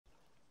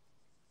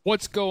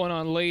What's going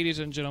on, ladies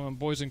and gentlemen,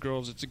 boys and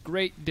girls? It's a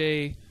great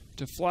day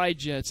to fly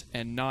jets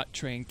and not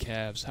train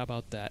calves. How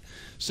about that?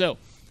 So,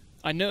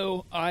 I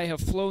know I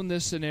have flown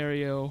this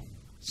scenario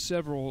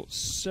several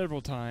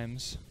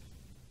times,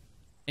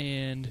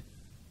 and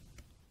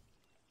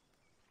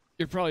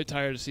you're probably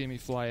tired of seeing me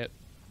fly it,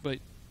 but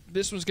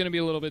this one's going to be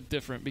a little bit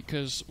different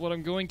because what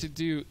I'm going to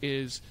do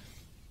is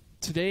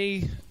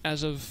today,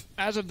 as of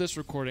this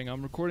recording,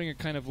 I'm recording it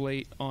kind of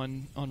late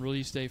on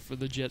release day for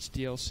the Jets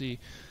DLC,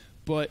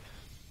 but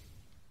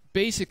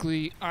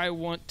basically, I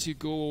want to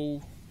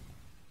go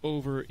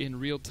over in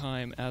real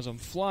time as I'm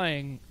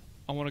flying.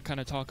 I want to kind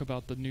of talk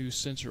about the new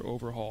sensor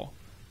overhaul.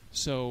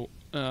 So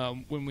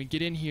when we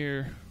get in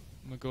here,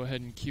 I'm going to go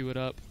ahead and queue it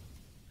up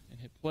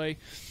and hit play.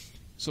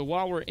 So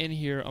while we're in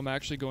here, I'm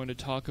actually going to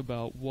talk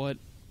about what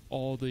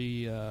all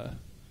the,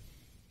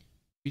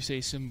 we say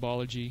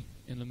symbology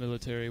in the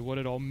military, what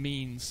it all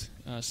means.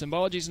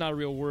 Symbology is not a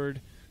real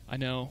word. I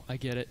know, I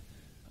get it.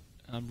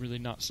 I'm really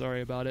not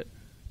sorry about it,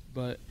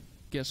 but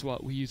guess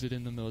what? We use it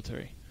in the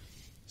military.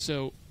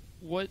 So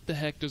what the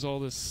heck does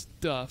all this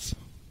stuff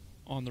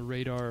on the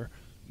radar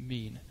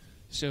mean?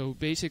 So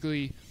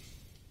basically,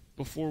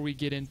 before we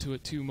get into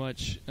it too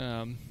much,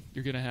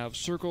 you're going to have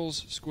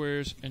circles,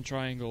 squares, and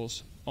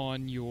triangles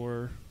on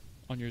your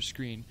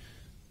screen.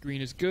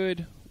 Green is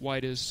good,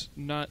 white is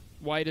not,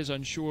 white is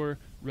unsure,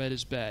 red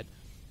is bad.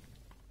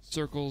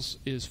 Circles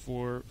is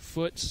for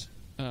foot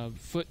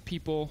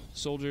people,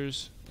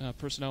 soldiers,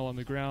 personnel on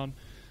the ground.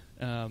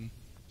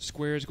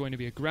 Square is going to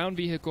be a ground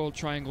vehicle,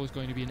 triangle is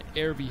going to be an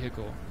air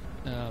vehicle,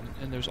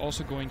 and there's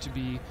also going to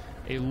be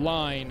a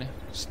line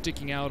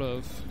sticking out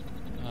of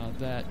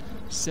that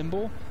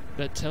symbol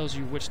that tells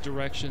you which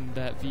direction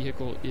that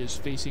vehicle is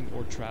facing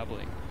or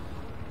traveling.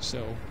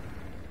 So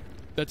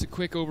that's a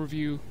quick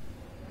overview,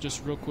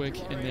 just real quick,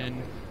 and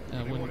then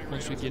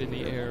once we get in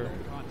the air,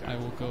 I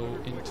will go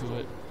into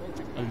it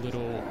a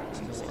little more.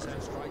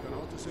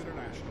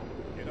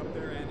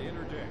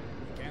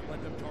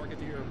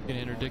 Gonna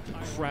interdict the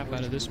crap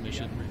out of this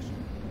mission.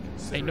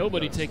 Ain't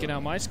nobody taking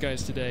out my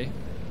skies today.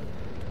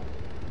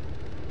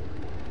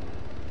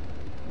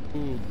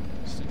 Ooh,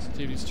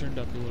 sensitivity's turned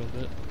up a little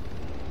bit.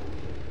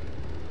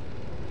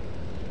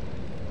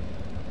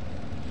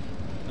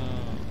 I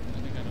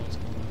think I know what's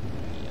going on.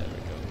 Yeah, there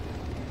we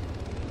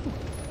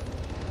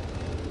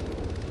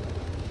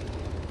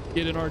go.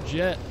 Get in our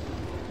jet.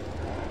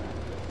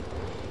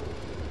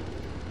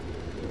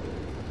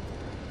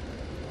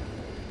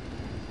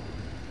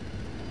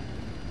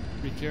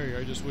 Carrier.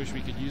 I just wish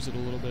we could use it a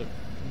little bit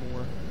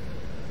more.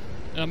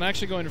 And I'm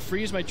actually going to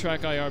freeze my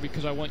track IR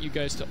because I want you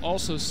guys to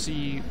also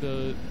see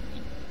the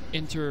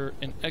enter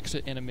and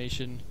exit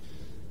animation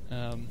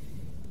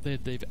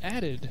that they've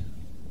added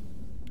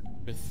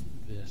with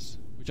this,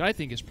 which I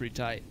think is pretty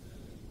tight.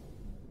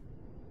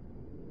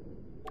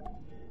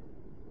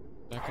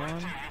 Back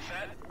on.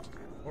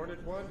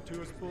 Hornet 1,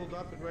 2 is spooled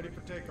up and ready for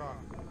takeoff.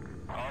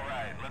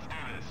 Alright, let's do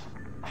this.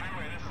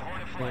 Freeway, this is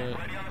Hornet Flight.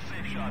 Ready on the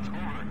safe shots. Over.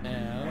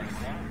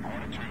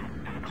 Hornet 2,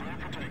 you're clear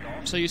for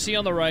takeoff. So you see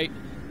on the right,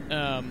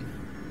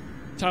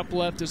 top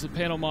left is the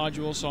panel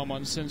module, so I'm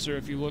on sensor.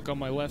 If you look on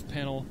my left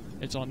panel,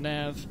 it's on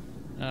nav.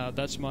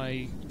 That's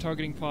my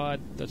targeting pod,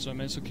 that's my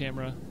missile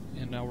camera,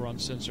 and now we're on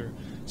sensor.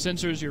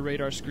 Sensor is your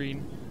radar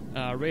screen.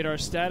 Radar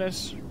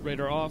status,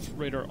 radar off,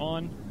 radar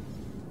on.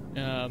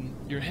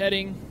 Your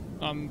heading,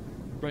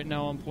 right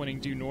now I'm pointing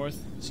due north,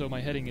 so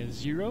my heading is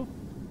 0.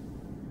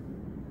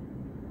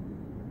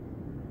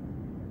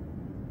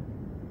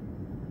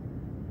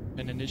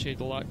 And initiate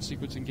the lock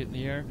sequence and get in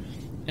the air.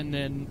 And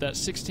then that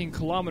 16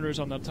 kilometers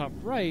on the top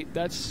right,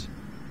 that's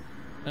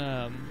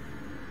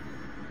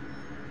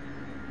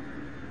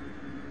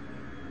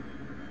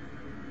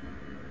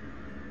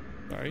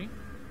sorry.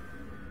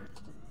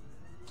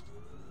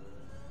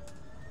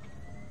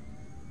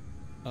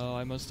 Oh,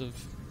 I must have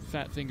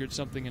fat fingered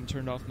something and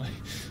turned off my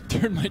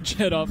turned my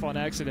jet off on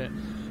accident.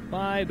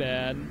 My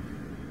bad.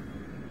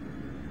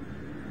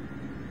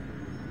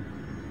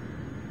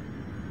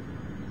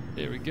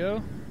 There we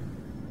go.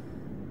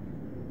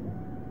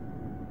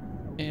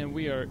 And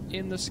we are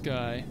in the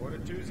sky.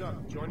 Hornet 2's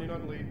up, joining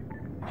on lead.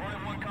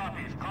 Hornet 1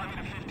 copies, climbing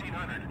to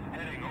 1500,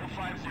 heading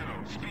 050,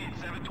 speed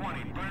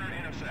 720, burner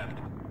intercept.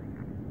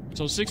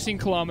 So 16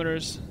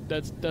 kilometers,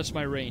 that's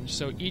my range.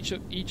 So each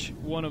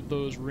one of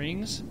those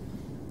rings,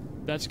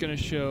 that's going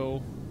to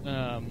show,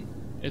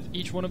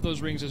 each one of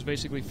those rings is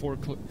basically 4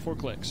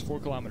 clicks, 4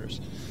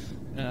 kilometers.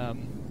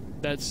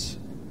 That's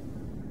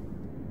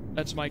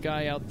my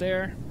guy out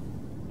there.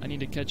 I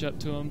need to catch up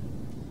to him.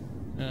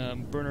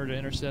 Burner to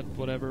intercept,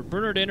 whatever.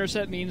 Burner to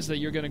intercept means that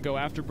you're going to go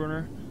after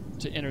burner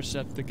to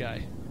intercept the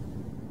guy.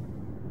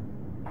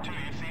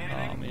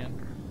 Oh, man.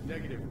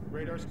 Negative.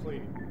 Radar's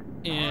clean.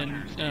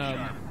 And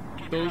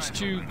those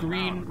 2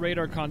 green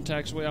radar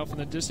contacts way off in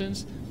the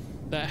distance,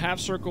 that half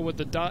circle with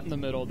the dot in the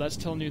middle, that's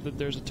telling you that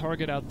there's a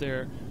target out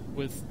there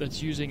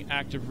that's using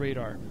active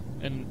radar.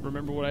 And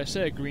remember what I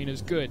said, green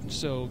is good.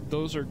 So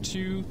those are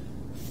 2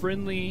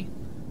 friendly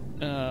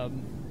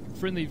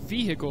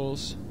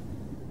vehicles.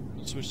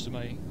 I'll switch to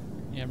my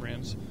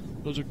AMRAAMs.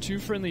 Those are 2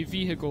 friendly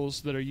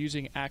vehicles that are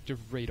using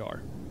active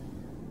radar.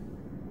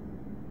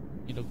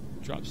 Need to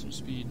drop some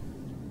speed.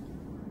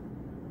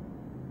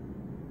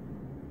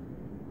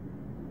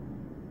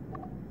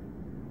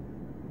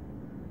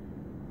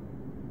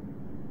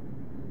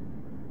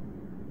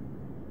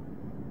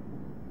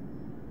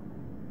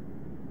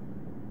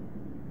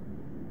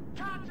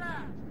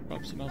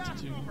 Drop some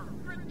altitude.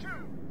 Grid 2,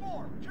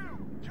 4, 2,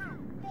 2,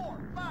 4,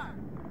 5.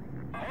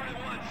 Hornet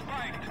 1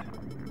 spiked.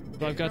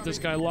 So I've got this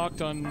guy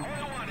locked on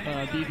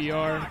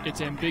BVR.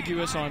 It's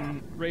ambiguous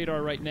on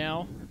radar right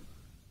now.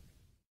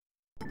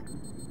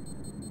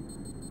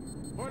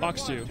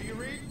 Box 2. Do you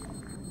read?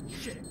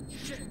 Shit.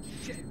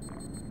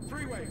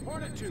 Freeway,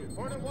 Hornet 2.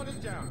 Hornet 1 is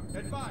down.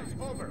 Advise,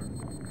 over.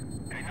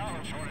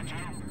 Acknowledge, Hornet 2.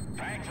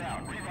 Fangs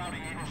out.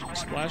 Rerouting Eagle Squad.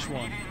 Splash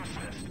 1.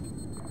 Assist.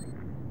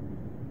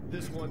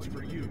 This one's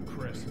for you,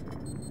 Chris.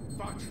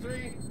 Box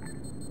 3.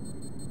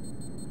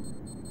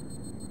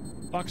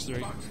 Box 3.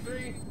 Box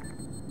 3.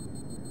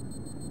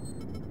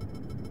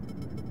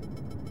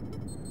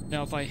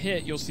 Now if I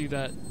hit, you'll see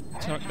that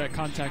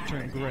contact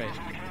turn gray.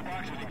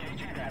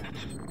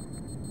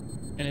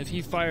 And if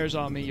he fires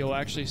on me, you'll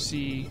actually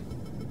see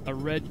a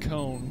red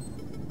cone.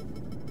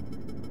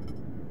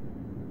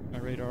 My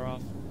radar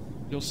off.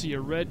 You'll see a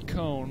red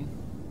cone.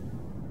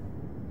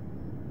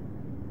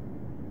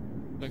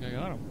 Like I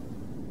got him.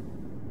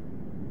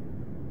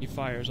 He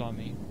fires on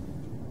me.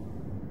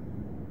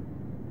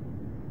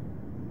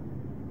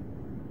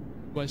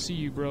 Oh, I see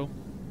you, bro.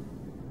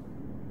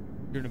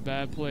 You're in a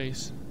bad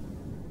place.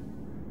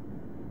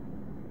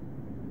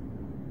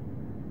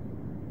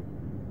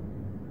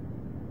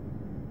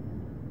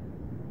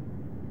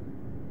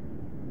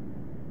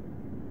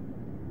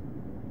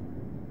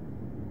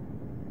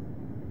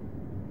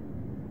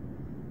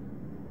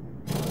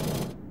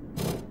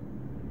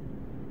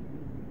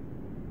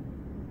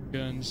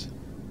 Guns.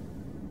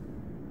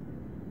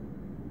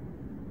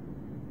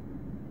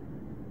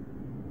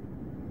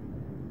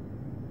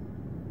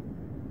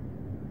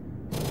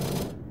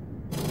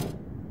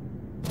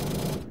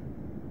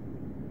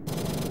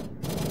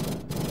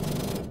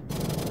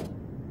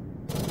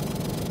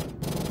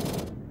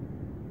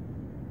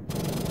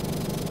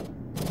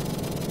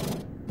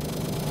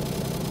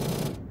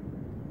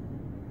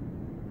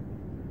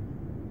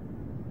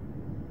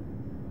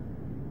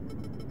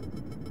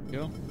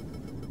 Go.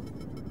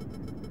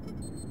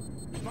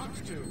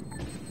 Box 2.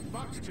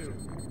 Box 2.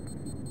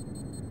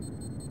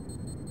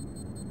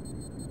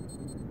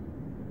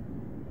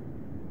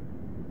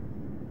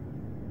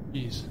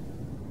 Jeez.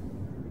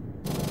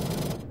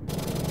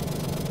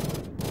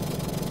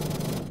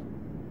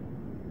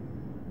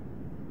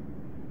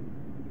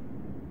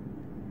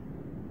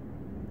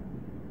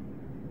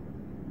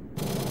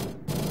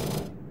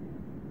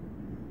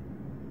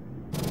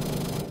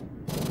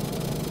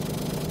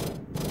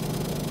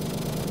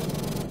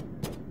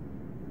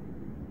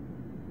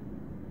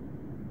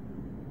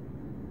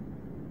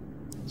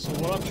 So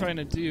what I'm trying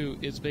to do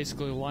is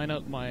basically line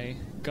up my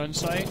gun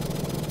sight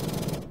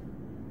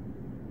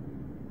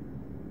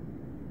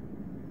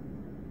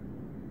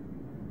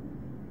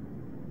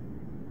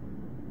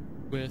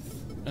with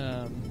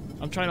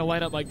I'm trying to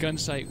line up my gun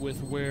sight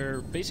with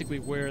where basically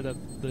where the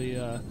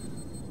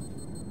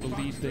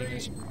lead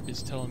thing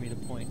is telling me to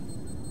point.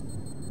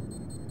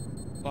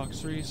 Box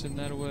 3, send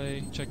that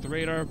away. Check the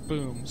radar.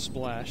 Boom,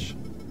 splash.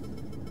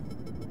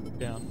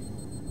 Down.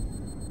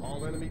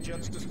 All enemy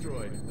jets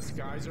destroyed. The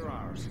skies are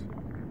ours.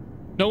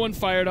 No one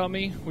fired on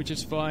me, which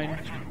is fine.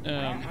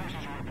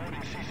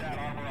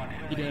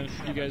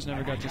 You guys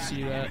never got to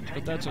see that,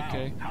 but that's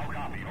okay.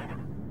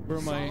 Where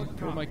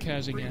am I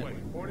casing at?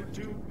 Hornet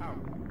 2 out.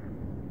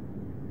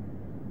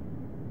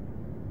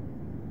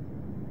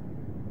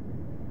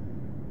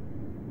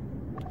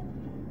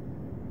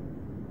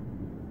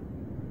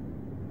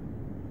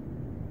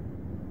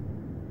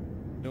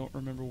 Don't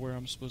remember where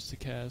I'm supposed to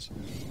cas.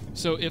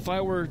 So if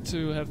I were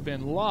to have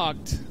been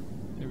locked,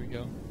 there we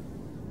go.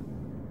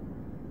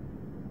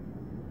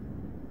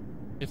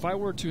 If I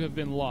were to have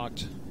been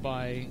locked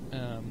by,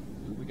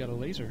 we got a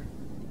laser.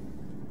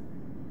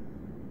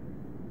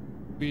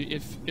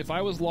 If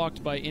I was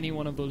locked by any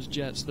one of those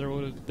jets, there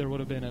would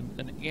have been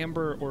an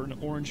amber or an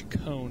orange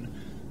cone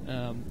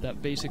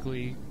that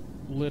basically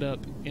lit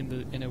up and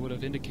it would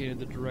have indicated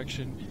the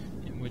direction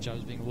in which I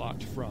was being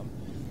locked from.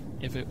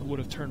 If it would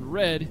have turned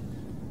red,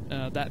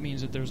 that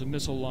means that there was a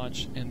missile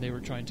launch and they were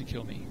trying to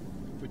kill me,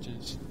 which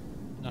is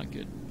not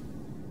good.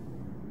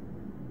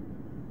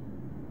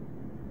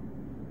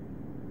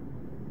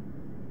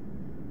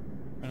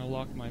 Trying to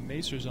lock my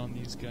macers on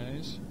these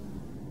guys.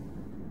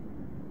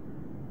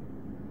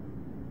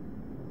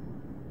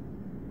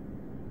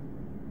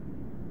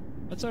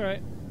 That's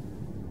alright.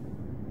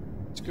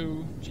 Let's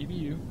go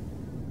GBU.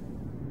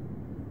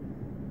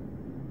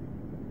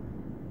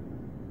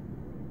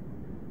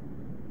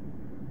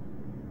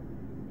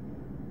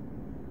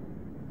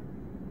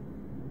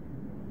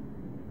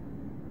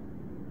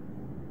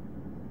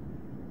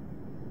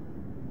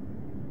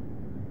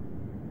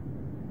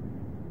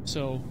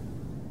 So,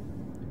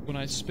 when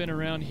I spin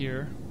around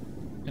here,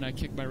 and I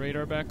kick my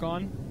radar back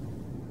on.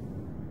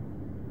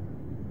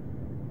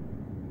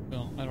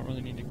 Well, I don't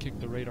really need to kick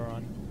the radar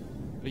on.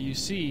 But you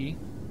see,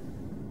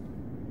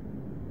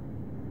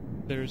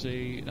 there's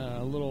a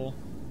little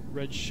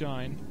red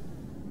shine.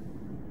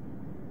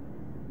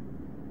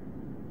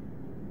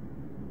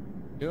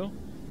 Go.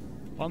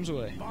 Bombs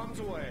away. Bombs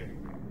away.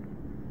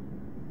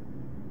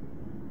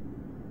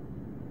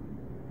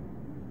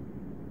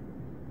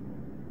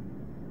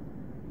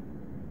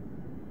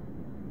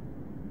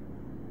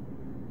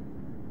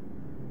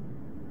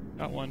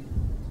 Got one.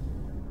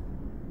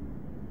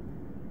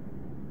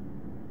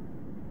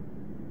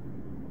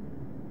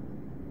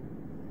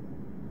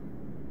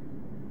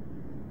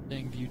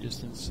 Dang view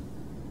distance.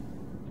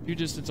 View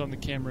distance on the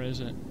camera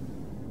isn't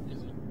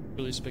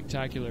really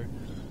spectacular.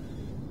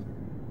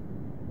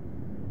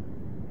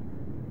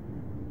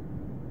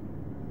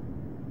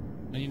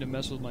 I need to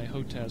mess with my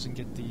HOTAS and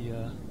get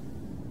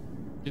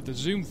the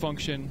zoom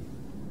function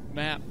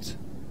mapped.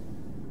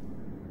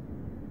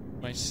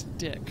 My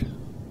stick.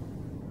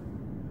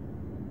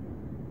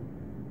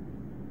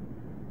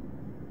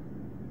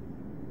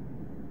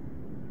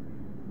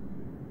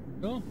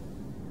 Go.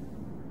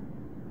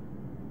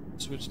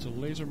 Switch to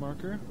laser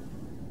marker.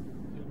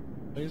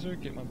 Laser,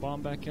 get my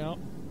bomb back out.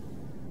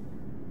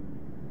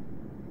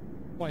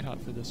 White hot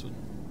for this one.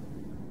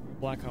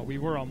 Black hot. We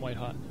were on white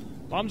hot.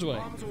 Bombs away.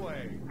 Bombs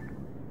away.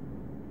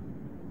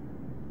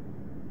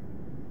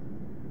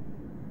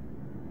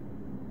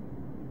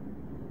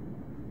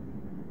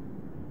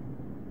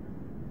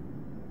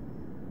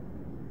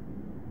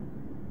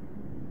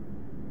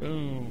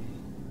 Boom.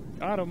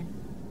 Got him.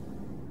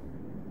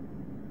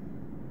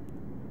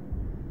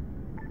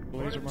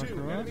 Laser Hornet 2,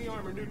 marker up. enemy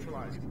armor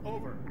neutralized.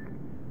 Over.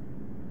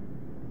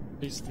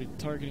 Face the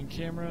targeting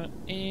camera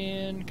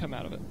and come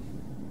out of it.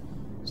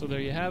 So there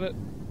you have it.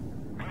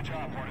 Good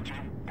job, Hornet 2.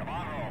 Come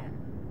on home.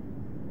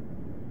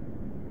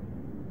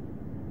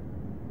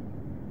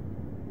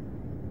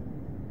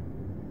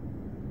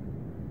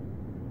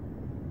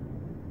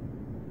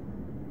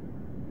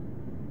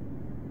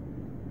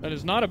 That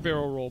is not a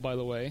barrel roll, by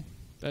the way.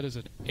 That is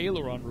an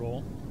aileron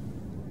roll.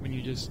 When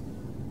you just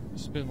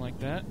spin like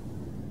that.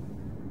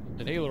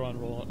 An aileron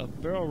roll. A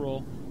barrel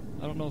roll,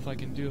 I don't know if I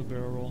can do a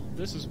barrel roll.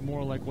 This is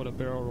more like what a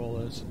barrel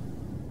roll is.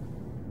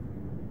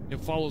 It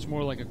follows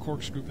more like a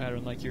corkscrew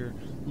pattern, like you're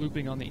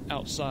looping on the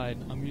outside.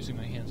 I'm using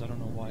my hands, I don't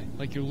know why.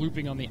 Like you're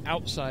looping on the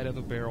outside of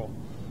a barrel.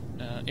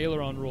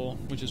 Aileron roll,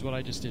 which is what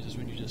I just did, is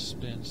when you just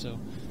spin. So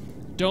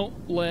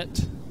don't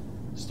let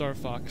Star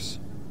Fox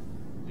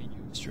lead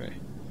you astray.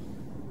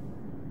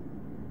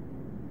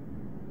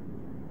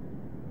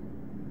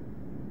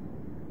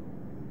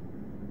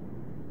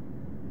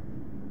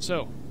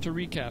 So, to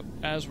recap,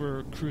 as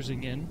we're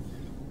cruising in,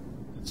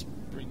 let's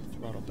bring the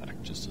throttle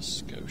back just a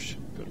skosh.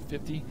 Go to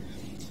 50.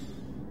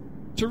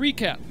 To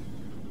recap,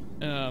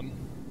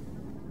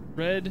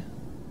 red.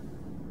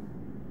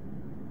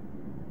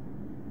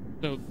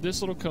 So,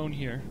 this little cone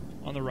here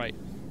on the right,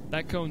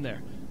 that cone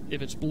there.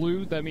 If it's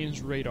blue, that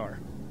means radar.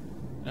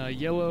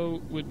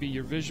 Yellow would be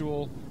your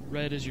visual,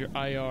 red is your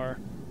IR,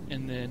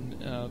 and then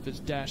if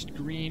it's dashed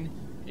green,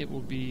 it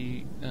will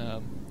be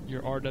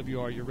your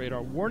RWR, your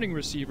radar warning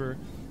receiver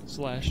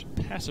 /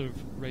 passive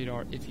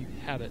radar if you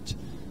have it.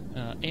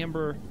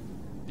 Amber,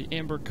 the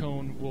amber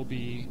cone will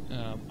be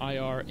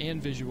IR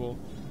and visual.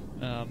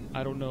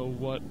 I don't know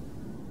what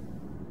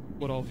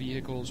all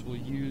vehicles will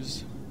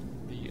use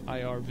the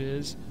IR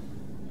viz,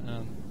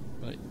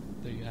 but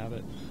there you have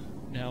it.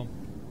 Now,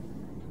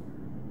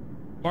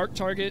 mark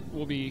target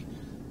will be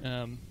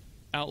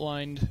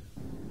outlined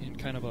in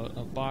kind of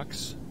a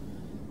box,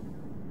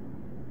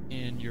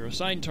 and your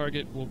assigned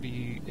target will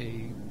be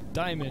a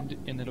diamond,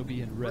 and it'll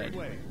be in red.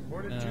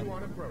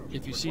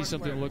 If you see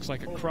something that looks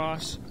like a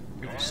cross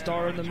with a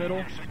star in the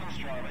middle,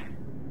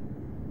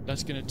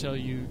 that's going to tell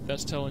you.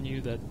 That's telling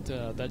you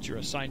that that's your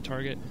assigned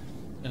target.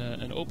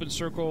 An open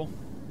circle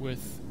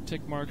with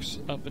tick marks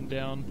up and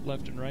down,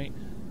 left and right,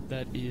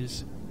 that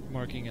is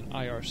marking an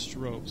IR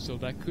strobe. So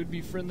that could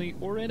be friendly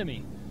or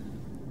enemy.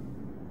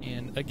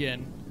 And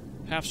again,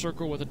 half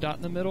circle with a dot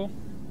in the middle,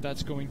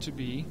 that's going to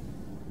be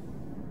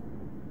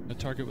a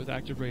target with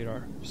active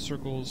radar.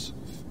 Circles,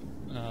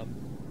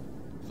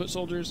 foot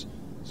soldiers.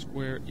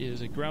 Square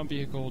is a ground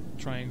vehicle.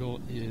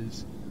 Triangle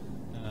is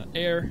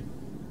air.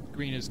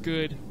 Green is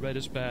good. Red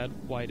is bad.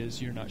 White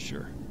is you're not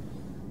sure.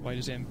 White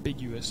is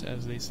ambiguous,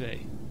 as they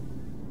say.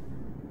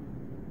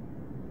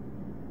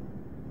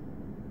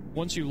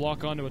 Once you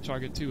lock onto a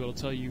target too, it'll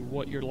tell you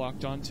what you're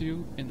locked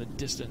onto and the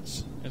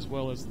distance, as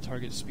well as the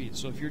target speed.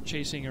 So if you're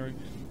chasing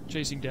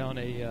down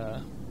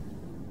a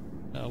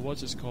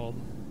what's this called?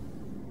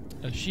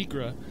 A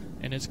Shikra,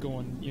 and it's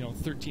going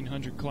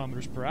 1,300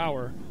 kilometers per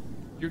hour,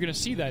 you're going to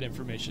see that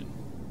information.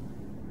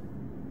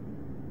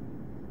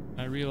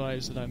 I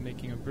realize that I'm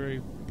making a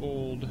very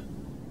bold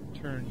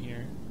turn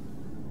here.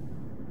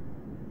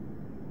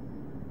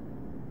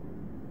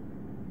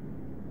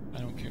 I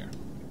don't care.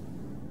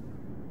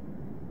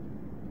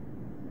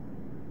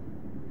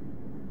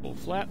 Full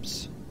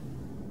flaps.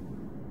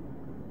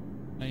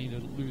 I need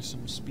to lose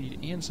some speed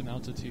and some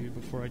altitude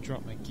before I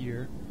drop my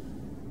gear.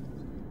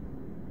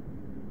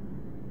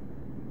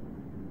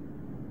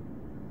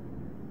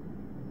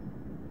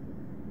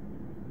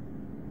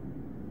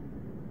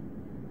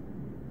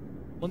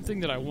 One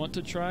thing that I want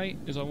to try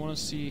is I want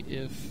to see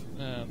if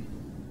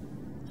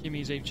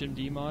Kimmy's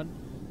HMD mod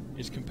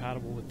is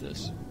compatible with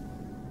this.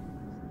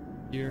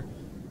 Here,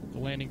 the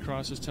landing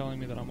cross is telling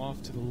me that I'm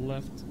off to the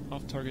left,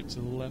 off target to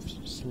the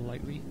left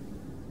slightly.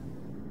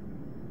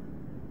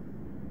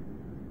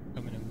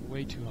 Coming in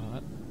way too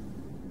hot.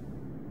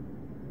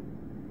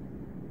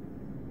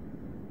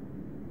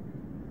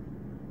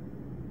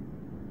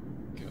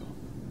 Go.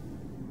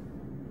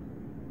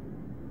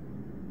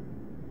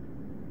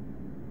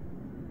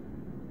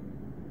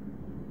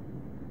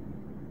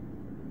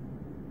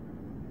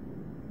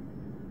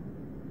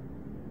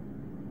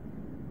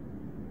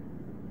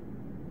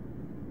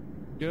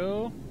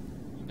 Go.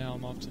 Now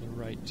I'm off to the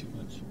right too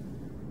much.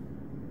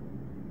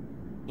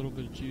 A little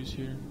bit of juice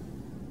here.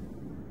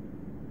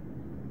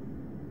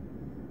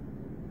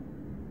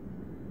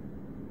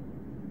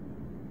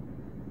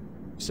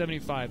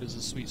 .75 is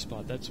the sweet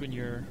spot. That's when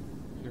your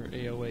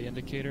AOA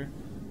indicator,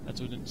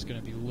 that's when it's going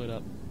to be lit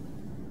up.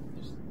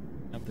 Just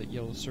have that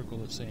yellow circle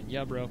that's saying,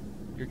 yeah bro,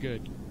 you're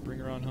good. Bring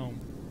her on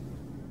home.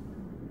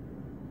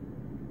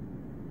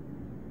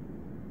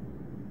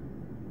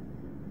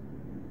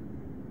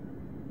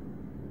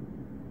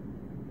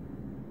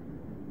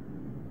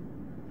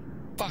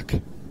 Fuck!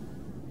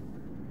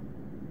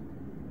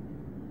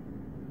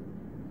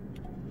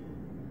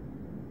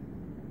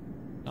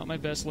 Not my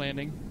best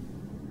landing.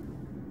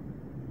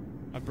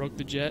 I broke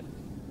the jet,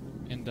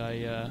 and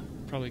I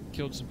probably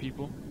killed some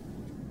people.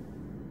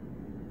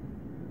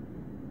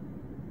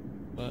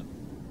 But,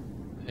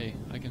 hey,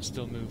 I can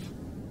still move.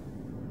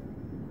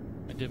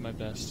 I did my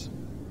best.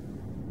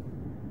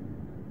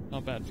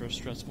 Not bad for a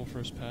stressful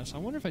first pass. I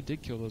wonder if I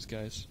did kill those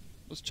guys.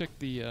 Let's check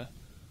the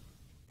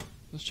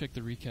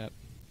recap.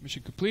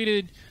 Mission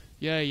completed.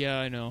 Yeah,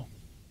 I know.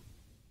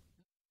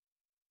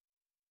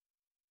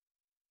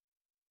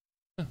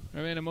 Huh,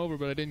 I ran him over,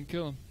 but I didn't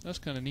kill him. That's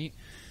kind of neat.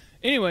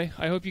 Anyway,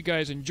 I hope you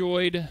guys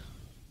enjoyed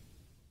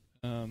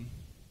hearing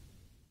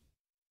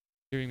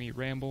me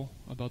ramble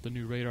about the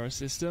new radar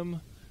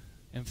system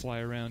and fly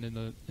around in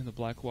the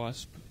Black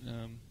Wasp.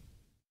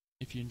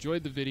 If you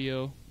enjoyed the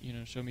video,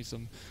 show me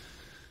some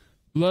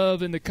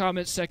love in the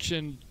comment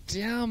section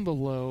down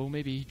below.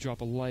 Maybe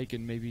drop a like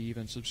and maybe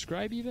even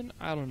subscribe.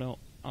 I don't know.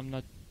 I'm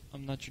not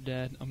your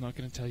dad. I'm not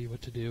going to tell you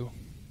what to do.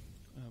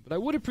 But I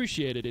would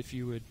appreciate it if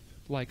you would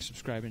like,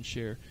 subscribe, and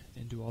share,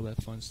 and do all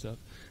that fun stuff.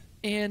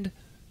 And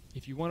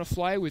if you want to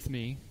fly with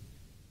me,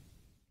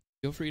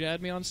 feel free to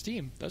add me on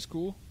Steam. That's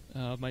cool.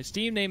 My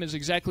Steam name is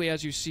exactly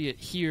as you see it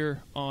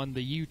here on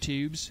the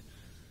YouTubes.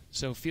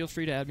 So feel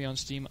free to add me on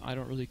Steam. I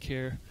don't really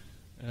care.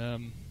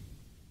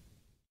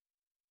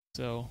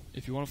 So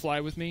if you want to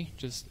fly with me,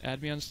 just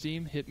add me on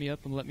Steam. Hit me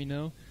up and let me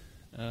know.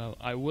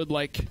 I would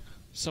like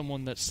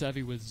someone that's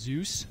savvy with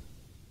Zeus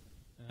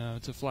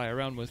to fly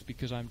around with,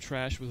 because I'm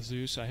trash with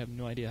Zeus. I have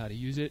no idea how to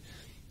use it.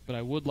 But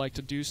I would like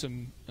to do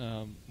some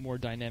more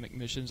dynamic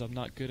missions. I'm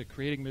not good at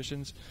creating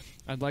missions.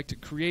 I'd like to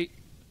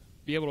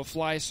be able to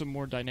fly some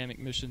more dynamic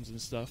missions and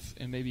stuff,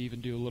 and maybe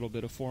even do a little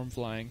bit of form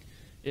flying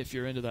if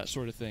you're into that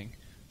sort of thing.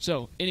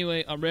 So,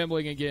 anyway, I'm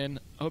rambling again.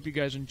 I hope you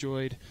guys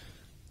enjoyed.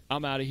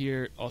 I'm out of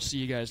here. I'll see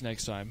you guys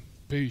next time.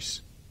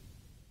 Peace.